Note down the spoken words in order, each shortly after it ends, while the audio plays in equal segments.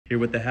Here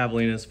with the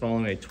Javelinas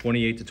following a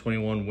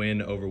 28-21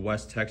 win over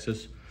West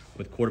Texas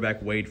with quarterback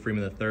Wade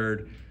Freeman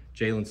III,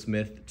 Jalen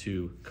Smith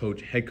to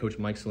head coach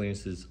Mike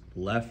Salinas'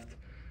 left.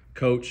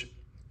 Coach,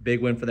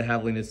 big win for the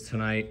Javelinas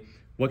tonight.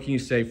 What can you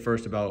say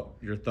first about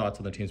your thoughts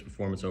on the team's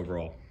performance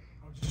overall?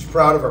 I'm just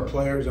proud of our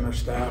players and our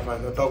staff. I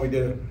thought we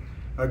did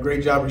a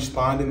great job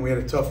responding. We had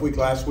a tough week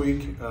last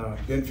week.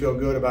 Didn't feel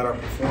good about our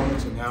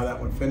performance and how that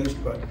one finished,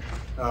 but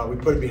we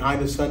put it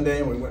behind us Sunday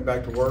and we went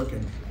back to work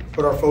and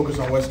put our focus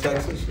on West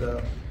Texas.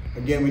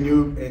 Again, we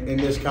knew in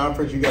this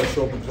conference you got to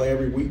show up and play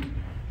every week.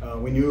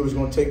 We knew it was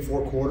going to take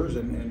 4 quarters,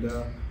 and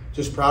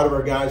just proud of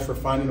our guys for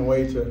finding a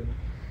way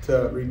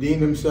to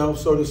redeem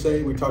themselves, so to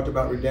say. We talked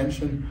about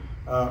redemption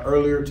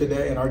earlier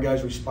today, and our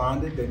guys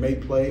responded. They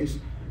made plays.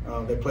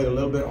 They played a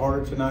little bit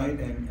harder tonight,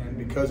 and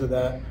because of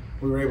that,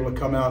 we were able to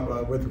come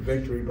out with a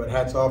victory. But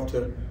hats off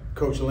to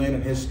Coach Lynn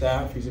and his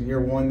staff. He's in year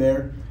 1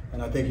 there,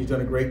 and I think he's done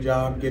a great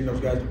job getting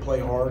those guys to play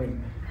hard.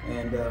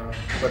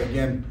 But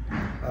again,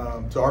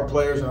 to our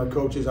players and our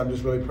coaches, I'm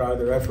just really proud of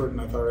their effort,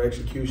 and I thought our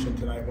execution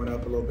tonight went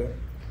up a little bit.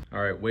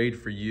 All right, Wade,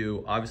 for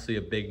you, obviously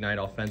a big night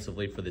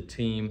offensively for the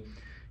team.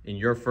 In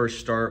your first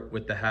start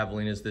with the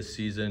Javelinas this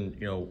season,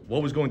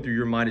 what was going through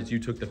your mind as you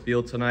took the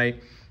field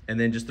tonight? And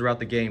then just throughout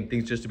the game,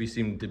 things just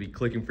seemed to be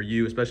clicking for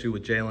you, especially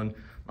with Jalen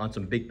on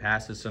some big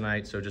passes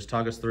tonight. So just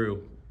talk us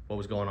through what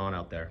was going on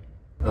out there.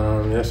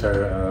 Yes,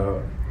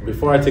 sir.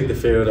 Before I took the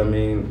field,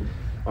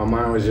 my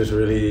mind was just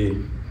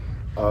really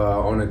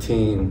on the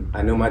team.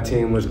 I knew my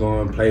team was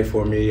going to play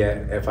for me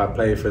if I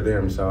played for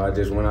them. So I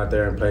just went out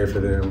there and played for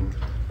them,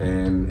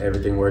 and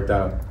everything worked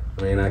out.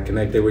 I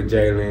connected with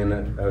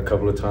Jalen a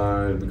couple of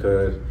times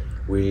because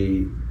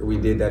we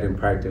did that in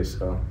practice.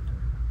 So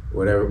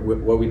what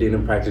we did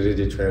in practice, it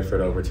just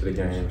transferred over to the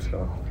game.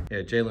 So yeah,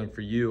 Jalen,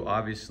 for you,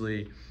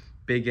 obviously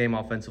big game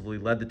offensively,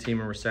 led the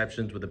team in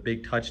receptions with a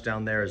big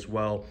touchdown there as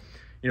well.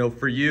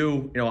 For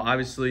you,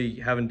 obviously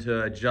having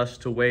to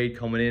adjust to Wade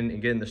coming in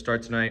and getting the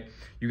start tonight,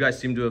 you guys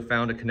seem to have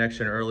found a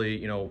connection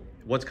early.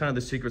 What's kind of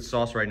the secret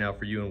sauce right now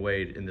for you and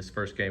Wade in this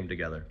first game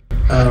together?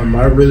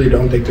 I really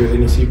don't think there's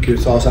any secret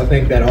sauce. I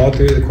think that all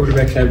 3 of the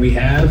quarterbacks that we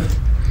have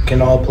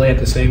can all play at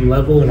the same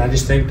level, and I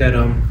just think that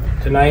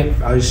tonight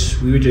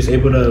we were just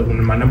able to.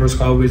 When my number was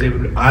called,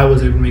 I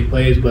was able to make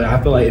plays. But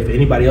I feel like if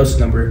anybody else's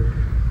number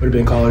would have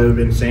been called, it would have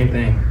been the same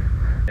thing.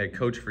 Hey,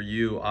 Coach, for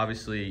you,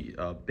 obviously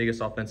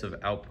biggest offensive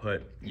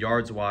output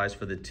yards-wise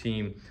for the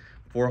team,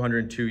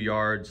 402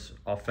 yards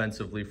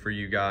offensively for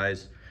you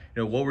guys.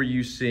 What were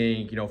you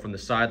seeing, from the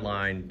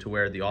sideline to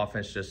where the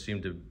offense just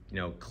seemed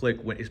to, click,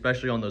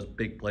 especially on those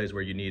big plays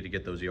where you needed to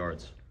get those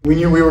yards? We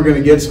knew we were going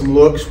to get some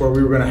looks where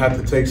we were going to have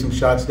to take some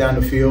shots down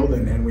the field,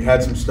 and we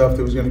had some stuff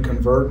that was going to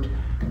convert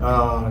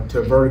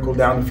to vertical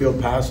down the field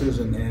passes,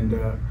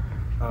 and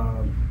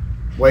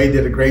Wade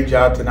did a great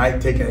job tonight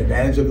taking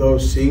advantage of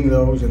those, seeing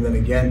those, and then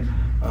again,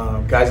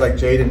 guys like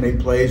Jaden made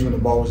plays when the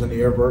ball was in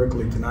the air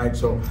vertically tonight.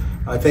 So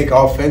I think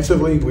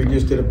offensively, we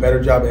just did a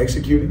better job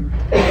executing.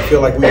 I feel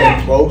like we've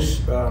been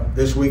close.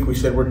 This week we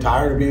said we're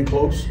tired of being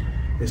close.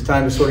 It's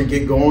time to sort of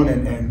get going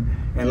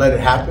and let it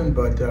happen.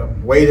 But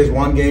Wade has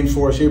won games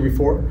for us here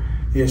before.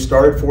 He has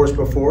started for us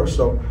before.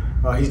 So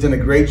he's done a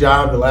great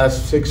job the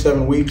last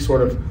 6-7 weeks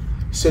sort of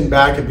sitting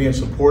back and being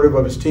supportive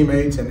of his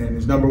teammates, and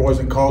his number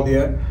wasn't called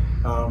yet.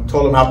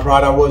 Told him how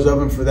proud I was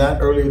of him for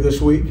that earlier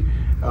this week.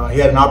 He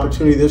had an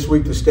opportunity this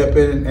week to step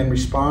in and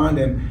respond,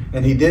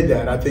 and he did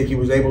that. I think he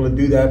was able to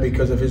do that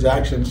because of his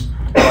actions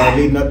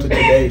leading up to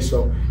today.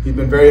 So he's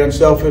been very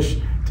unselfish.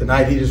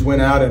 Tonight he just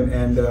went out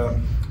and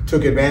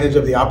took advantage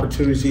of the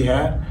opportunities he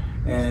had,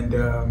 and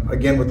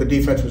again, what the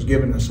defense was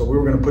giving us. So we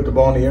were going to put the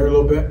ball in the air a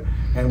little bit,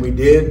 and we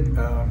did.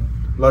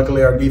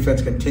 Luckily, our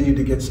defense continued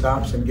to get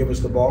stops and give us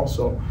the ball.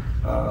 So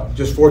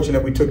just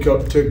fortunate we took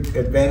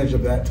advantage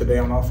of that today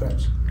on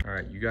offense. All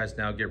right, you guys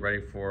now get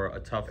ready for a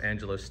tough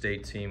Angelo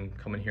State team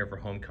coming here for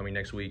homecoming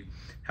next week.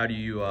 How do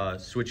you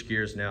switch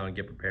gears now and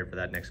get prepared for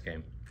that next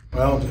game?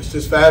 Well, just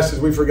as fast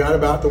as we forgot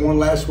about the one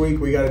last week,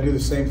 we got to do the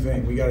same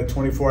thing. We got a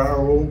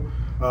 24-hour rule.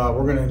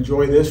 We're going to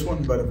enjoy this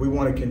one, but if we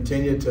want to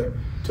continue to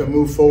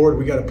move forward,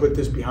 we got to put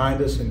this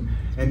behind us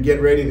and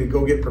get ready to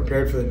go get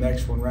prepared for the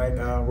next one, right?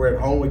 We're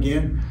at home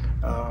again.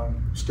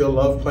 Still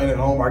love playing at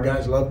home. Our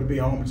guys love to be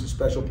home. It's a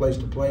special place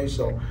to play.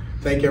 So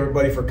thank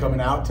everybody for coming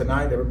out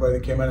tonight, everybody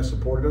that came out and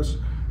supported us.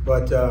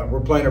 But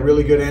we're playing a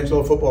really good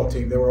Angelo football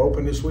team. They were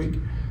open this week,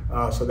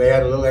 so they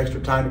had a little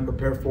extra time to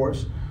prepare for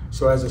us.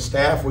 So as a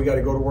staff, we got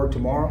to go to work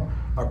tomorrow.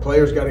 Our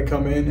players got to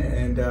come in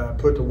and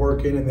put the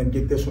work in and then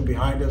get this one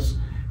behind us.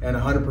 And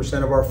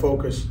 100% of our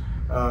focus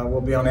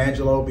will be on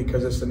Angelo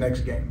because it's the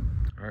next game.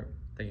 All right.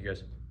 Thank you,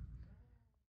 guys.